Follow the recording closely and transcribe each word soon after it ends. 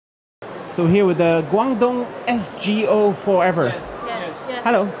So here with the Guangdong Sgo Forever. Yes.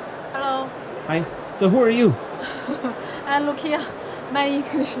 Hello. Hello. Hi. So who are you? And look here, my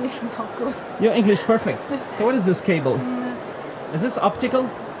English is not good. Your English perfect. So what is this cable? Is this optical?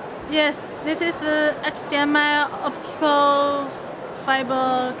 Yes, this is HDMI optical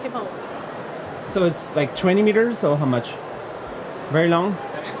fiber cable. So it's like 20 meters or how much? Very long?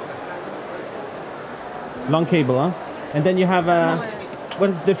 Long cable, huh? And then you have a... What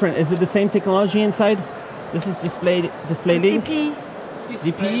is different? Is it the same technology inside? This is display link?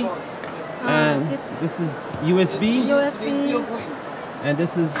 DP. And this is USB. And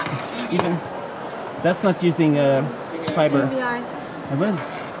this is even... That's not using fiber. PVI. And what is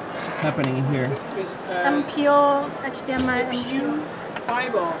happening here? MPO HDMI pure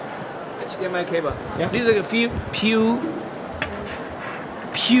fiber HDMI cable. Yeah. This is a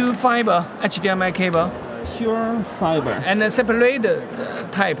pure fiber HDMI cable. Pure fiber. And a separate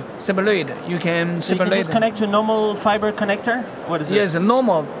type. Separate. You can So you separate. can just connect to normal fiber connector? What is this? Yes, a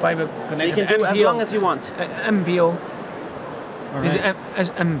normal fiber connector. So you can do as long as you want. MPO. All This right.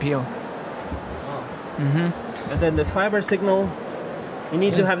 is MPO. And then the fiber signal, you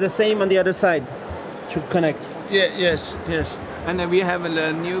need to have the same on the other side to connect. Yes. And then we have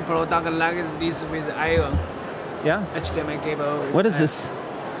a new product like this with iron Yeah? HDMI cable. What is this?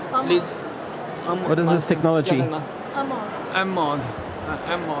 What is this technology? Armored. Armored.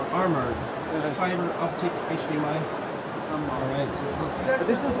 Yes. Fiber optic HDMI. Alright. But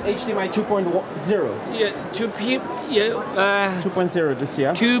this is HDMI 2.0. Yeah, 2.0 this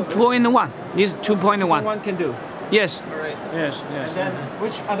year. 2.1. This is 2.1. One can do. Yes. Alright. Yes. And then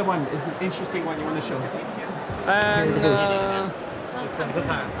which other one is an interesting one you want to show? And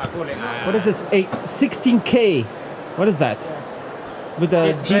What is this? 16K. What is that? With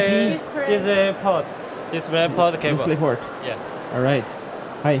the GP Display port cable. display port. Yes. Alright.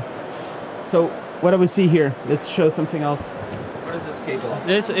 Hi. So what do we see here? Let's show something else. What is this cable?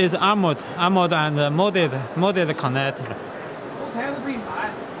 This is armored and molded connector.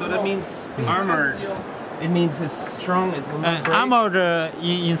 So that means armored. It means it's strong. It will not break. Armored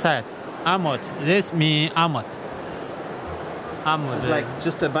inside. Armored. This means armored. Armored. It's like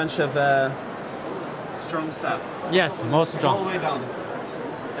just a bunch of strong stuff. yes, more All the strong. way down.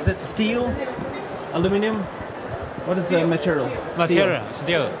 Is it steel? Aluminum? What is the material? Material.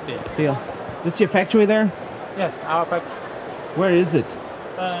 Steel. Yes. Steel. This is your factory there? Yes, our factory. Where is it?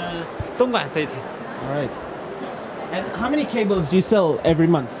 Dongguan City. All right. And how many cables do you sell every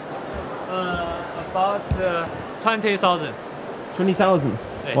month? About 20,000. 20,000.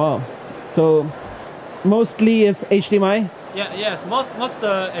 Yeah. Wow. So mostly is HDMI? Yeah, yes, most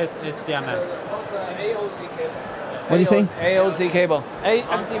is HDMI. AOC cable. What do you say? AOC cable.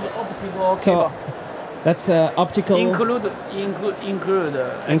 Optical So cable. that's optical. Include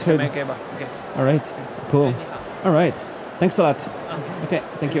HDMI cable. Okay. All right. Cool. All right. Thanks a lot. Okay.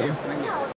 Thank you. Thank you.